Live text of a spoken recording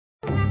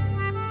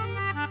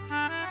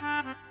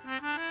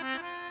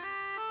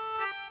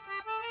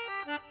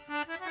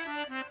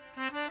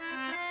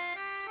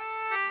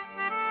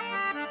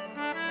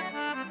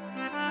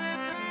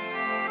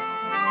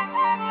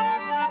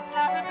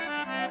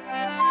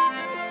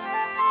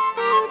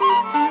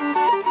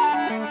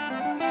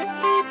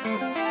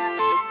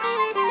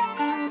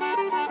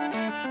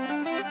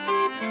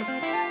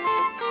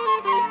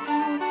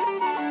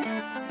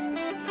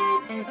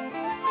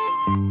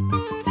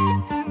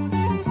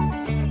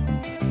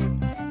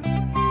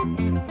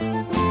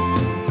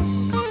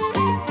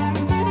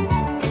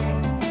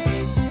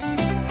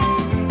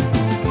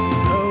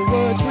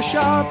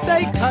up,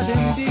 they cut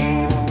him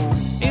deep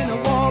in a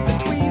war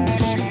between the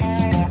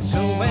sheets. So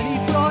when he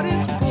brought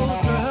his bull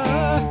to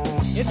her,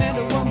 it meant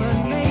a woman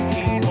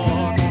making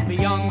war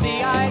beyond the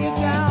Eider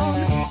Down.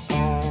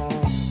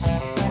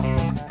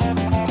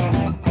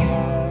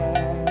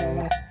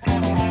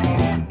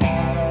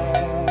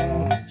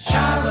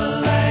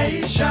 Charolais,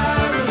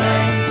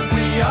 Charolais,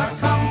 we are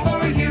come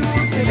for you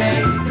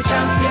today. The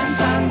champions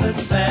and the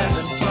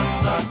seven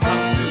sons are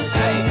come to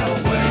take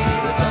away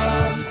the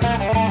gun.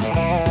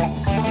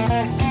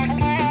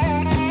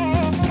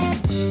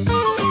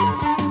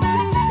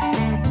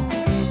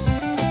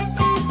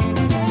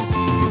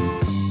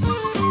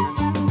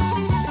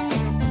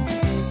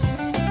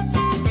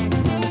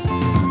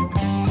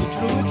 The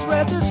druids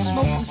read the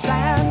smoke and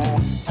sand,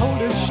 told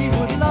her she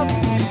would love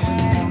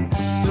him.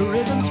 The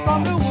rhythms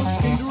from the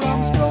Ulster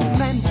drums drove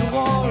men to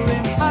war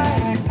in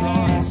Highland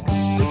bronze.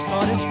 The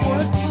Scottish wore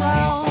a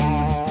crown.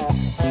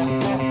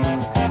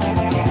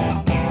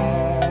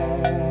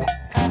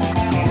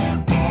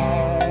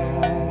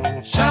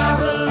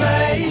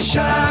 Charolais,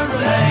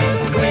 Charolais,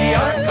 we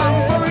are come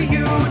for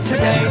you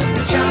today.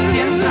 The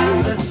champions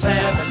and the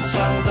seven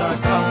sons are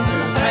come to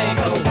take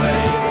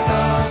away the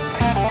gun.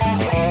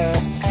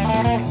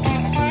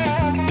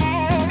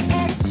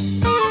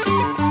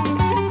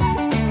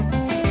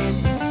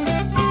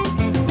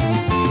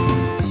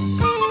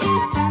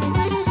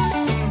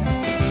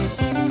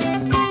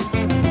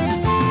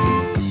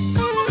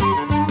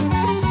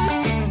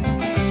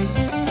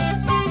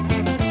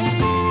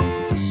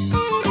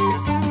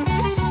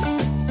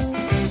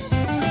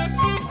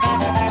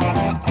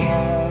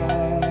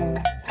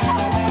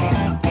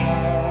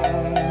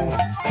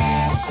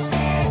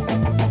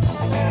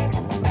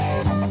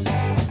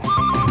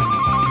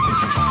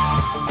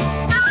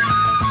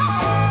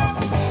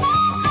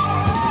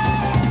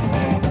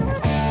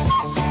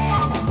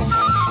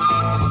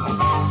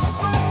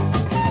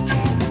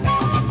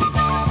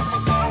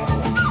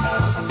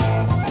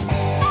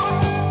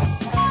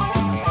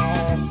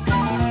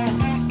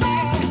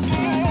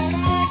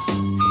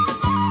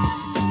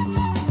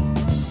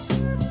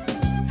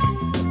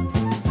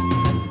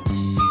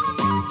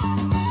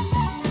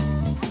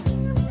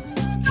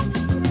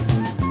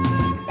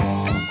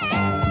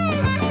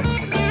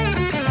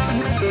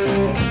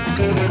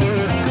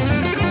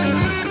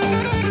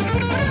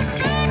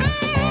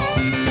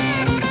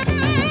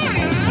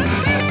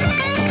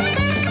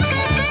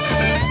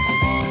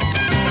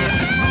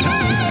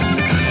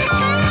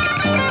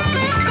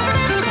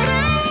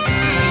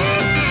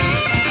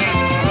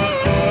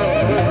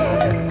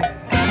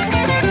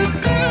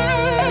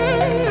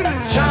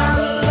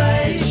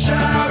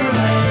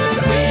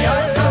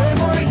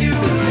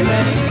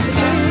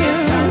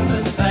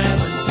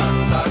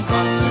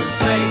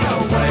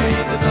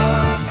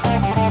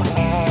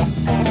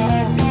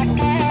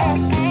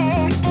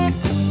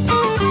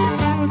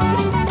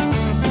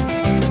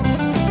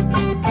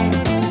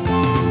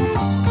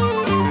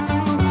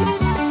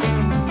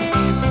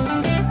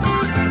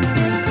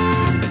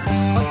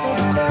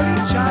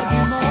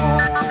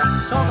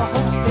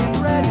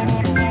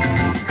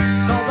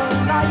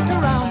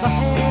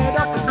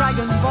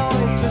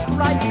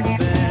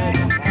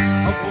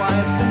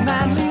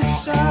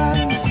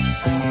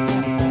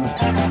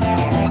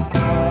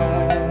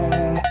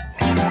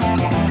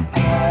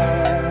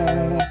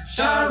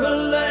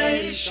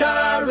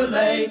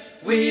 Charolais,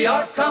 we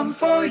are come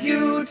for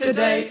you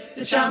today.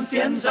 The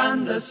champions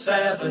and the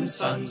seven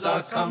sons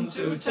are come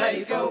to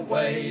take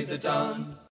away the dun.